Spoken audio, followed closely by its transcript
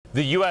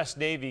The U.S.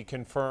 Navy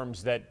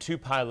confirms that 2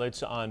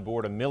 pilots on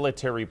board a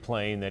military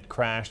plane that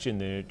crashed in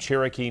the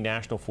Cherokee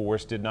National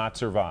Forest did not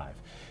survive.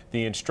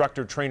 The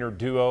instructor-trainer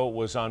duo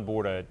was on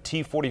board a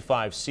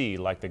T-45C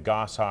like the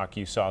Goshawk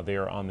you saw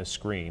there on the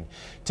screen.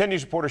 Tenn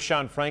News reporter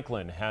Sean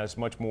Franklin has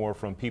much more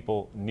from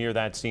people near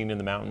that scene in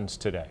the mountains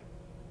today.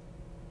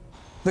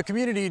 The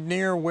community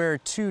near where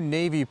 2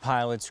 Navy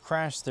pilots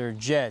crashed their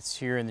jets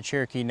here in the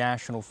Cherokee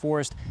National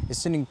Forest is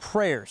sending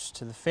prayers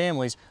to the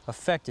families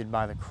affected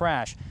by the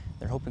crash.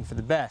 They're hoping for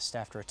the best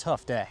after a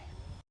tough day.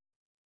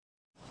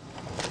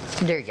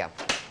 There you go.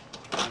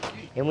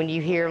 And when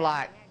you hear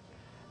like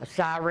a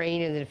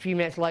siren and then a few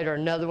minutes later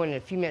another one and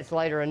a few minutes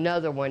later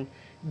another one,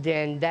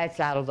 then that's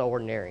out of the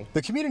ordinary.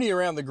 The community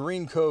around the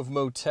Green Cove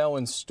Motel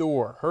and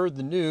store heard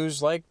the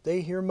news like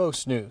they hear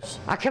most news.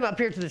 I come up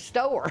here to the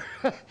store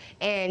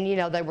and, you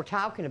know, they were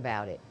talking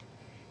about it.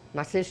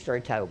 My sister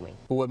had told me.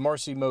 But what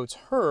Marcy Motes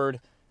heard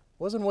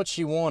wasn't what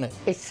she wanted.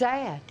 It's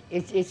sad.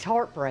 It's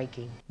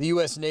heartbreaking. The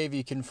U.S.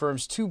 Navy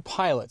confirms 2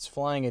 pilots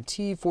flying a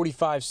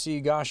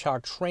T-45C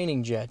Goshawk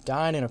training jet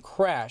died in a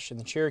crash in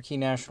the Cherokee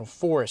National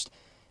Forest.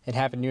 It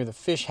happened near the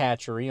fish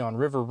hatchery on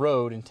River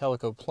Road in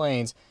Tellico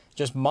Plains,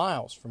 just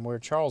miles from where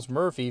Charles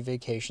Murphy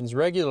vacations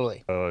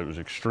regularly. It was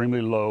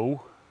extremely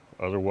low.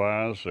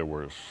 Otherwise, there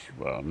was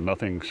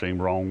nothing seemed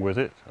wrong with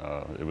it.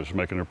 It was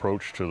making an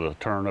approach to the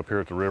turn up here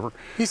at the river.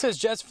 He says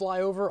jets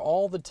fly over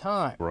all the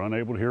time. We're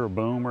unable to hear a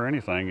boom or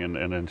anything, and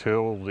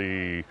until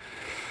the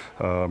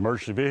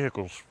emergency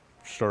vehicles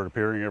started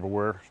appearing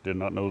everywhere, did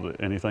not know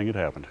that anything had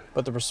happened.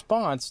 But the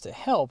response to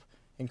help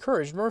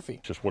encouraged Murphy.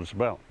 It's just what it's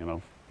about, you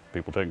know,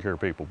 people taking care of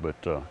people, but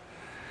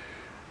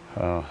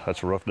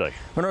that's a rough day.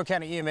 Monroe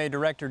County EMA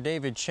Director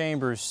David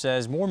Chambers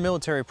says more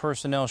military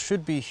personnel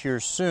should be here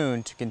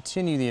soon to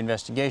continue the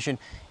investigation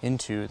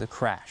into the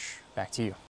crash. Back to you.